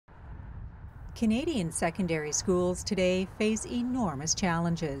Canadian secondary schools today face enormous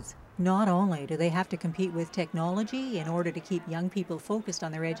challenges. Not only do they have to compete with technology in order to keep young people focused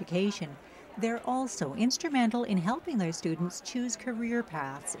on their education, they're also instrumental in helping their students choose career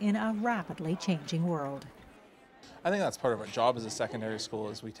paths in a rapidly changing world. I think that's part of our job as a secondary school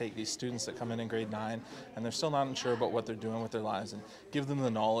is we take these students that come in grade 9 and they're still not unsure about what they're doing with their lives and give them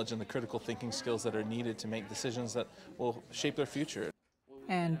the knowledge and the critical thinking skills that are needed to make decisions that will shape their future.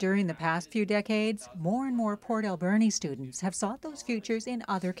 And during the past few decades, more and more Port Alberni students have sought those futures in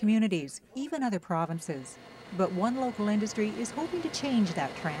other communities, even other provinces. But one local industry is hoping to change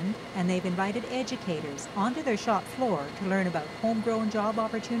that trend, and they've invited educators onto their shop floor to learn about homegrown job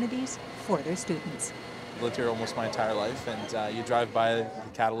opportunities for their students. I've lived here almost my entire life, and you drive by the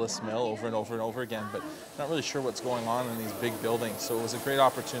catalyst mill over and over and over again, but not really sure what's going on in these big buildings. So it was a great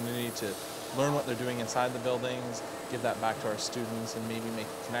opportunity to learn what they're doing inside the buildings, give that back to our students, and maybe make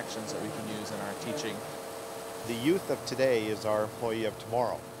connections that we can use in our teaching. The youth of today is our employee of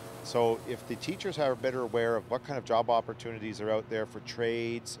tomorrow. So if the teachers are better aware of what kind of job opportunities are out there for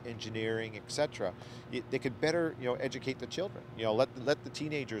trades, engineering, etc., they could better, educate the children. Let the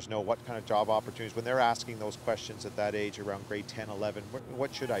teenagers know what kind of job opportunities when they're asking those questions at that age around grade 10, 11.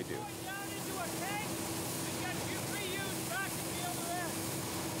 What should I do?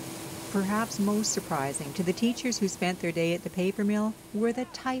 Perhaps most surprising to the teachers who spent their day at the paper mill were the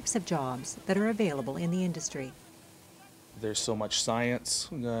types of jobs that are available in the industry. There's so much science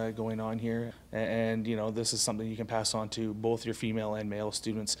going on here, and this is something you can pass on to both your female and male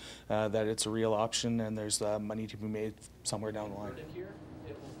students, that it's a real option and there's money to be made somewhere down the line.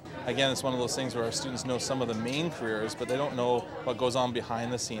 Again, it's one of those things where our students know some of the main careers, but they don't know what goes on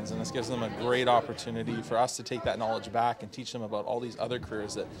behind the scenes, and this gives them a great opportunity for us to take that knowledge back and teach them about all these other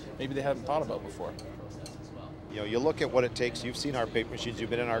careers that maybe they haven't thought about before. You look at what it takes. You've seen our paper machines. You've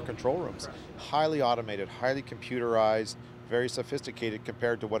been in our control rooms. Highly automated, highly computerized, very sophisticated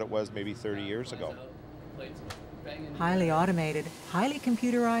compared to what it was maybe 30 years ago. Highly automated, highly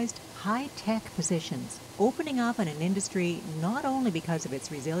computerized, high-tech positions, opening up in an industry not only because of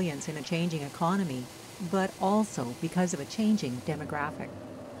its resilience in a changing economy, but also because of a changing demographic.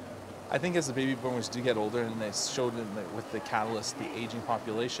 I think as the baby boomers do get older, and they showed with the catalyst, the aging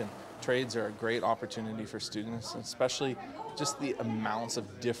population, trades are a great opportunity for students, especially just the amounts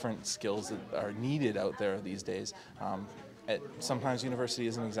of different skills that are needed out there these days. Sometimes university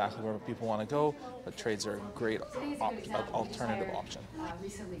isn't exactly where people want to go, but trades are a great alternative option.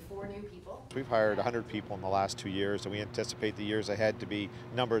 Recently 4 new people. We've hired 100 people in the last 2 years, and we anticipate the years ahead to be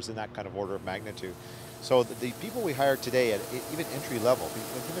numbers in that kind of order of magnitude. So the people we hire today at even entry level,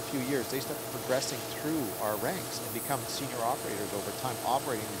 within a few years, they start progressing through our ranks and become senior operators over time,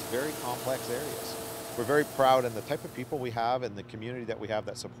 operating in these very complex areas. We're very proud, and the type of people we have and the community that we have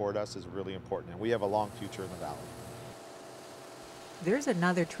that support us is really important, and we have a long future in the valley. There's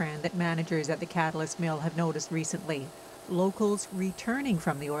another trend that managers at the Catalyst Mill have noticed recently. Locals returning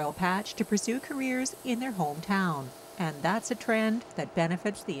from the oil patch to pursue careers in their hometown. And that's a trend that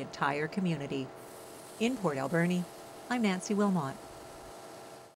benefits the entire community. In Port Alberni, I'm Nancy Wilmot.